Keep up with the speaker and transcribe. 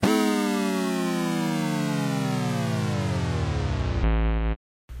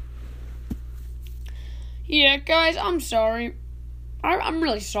Yeah, guys, I'm sorry. I'm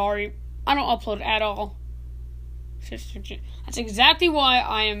really sorry. I don't upload at all. That's exactly why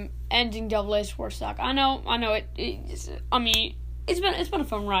I am ending AA Sports Talk. I know. It's been a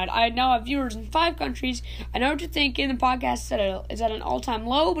fun ride. I now have viewers in 5 countries. I know what you're thinking. The podcast is at an all-time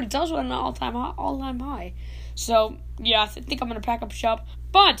low, but it's also at an all-time high. So yeah, I think I'm gonna pack up shop.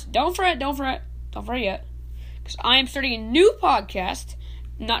 But don't fret yet, because I am starting a new podcast.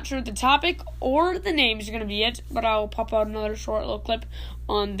 Not sure what the topic or the name is going to be yet, but I will pop out another short little clip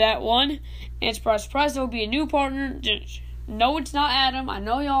on that one. And surprise, there will be a new partner. No, it's not Adam. I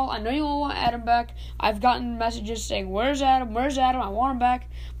know you all want Adam back. I've gotten messages saying, "Where's Adam? Where's Adam? I want him back.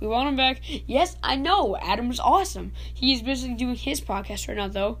 We want him back." Yes, I know. Adam's awesome. He's busy doing his podcast right now,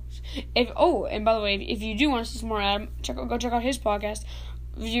 though. And by the way, if you do want to see some more Adam, go check out his podcast.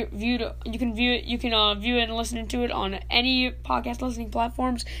 You can view it and listen to it on any podcast listening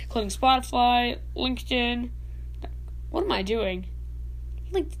platforms, including Spotify, LinkedIn. What am I doing?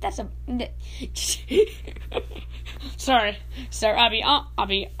 Sorry,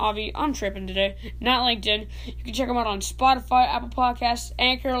 I'm tripping today. Not LinkedIn. You can check him out on Spotify, Apple Podcasts,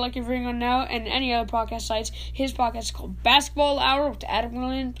 Anchor, like you're hearing on now, and any other podcast sites. His podcast is called Basketball Hour with Adam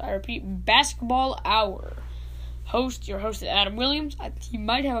Williams. I repeat, Basketball Hour. Your host is Adam Williams. He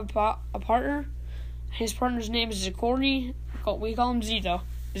might have a partner. His partner's name is Courtney. We call him Z, though.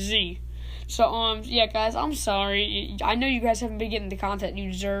 Z. So, yeah, guys, I'm sorry. I know you guys haven't been getting the content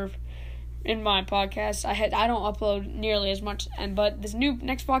you deserve in my podcast. I don't upload nearly as much, but this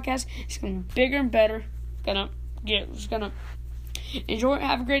next podcast is going to be bigger and better. Just gonna enjoy it,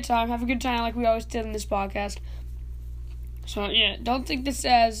 have a great time, have a good time like we always did in this podcast. So, yeah, don't think this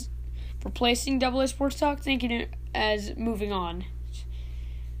as replacing AA Sports Talk, thinking it as moving on.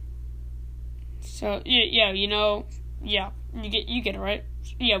 So you get it right.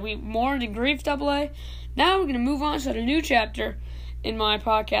 Yeah, we mourned and grieved AA. Now we're gonna move on to the new chapter in my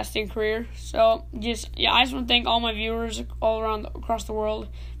podcasting career. So I just want to thank all my viewers all across the world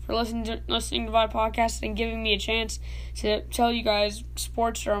for listening to my podcast and giving me a chance to tell you guys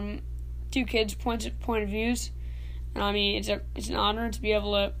sports from 2 kids' point of views. And I mean, it's an honor to be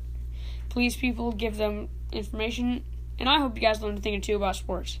able to please people, give them information, and I hope you guys learned a thing or two about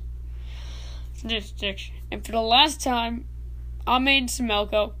sports. And for the last time, I'm Aiden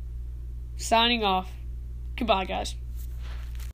Semelko, signing off. Goodbye, guys.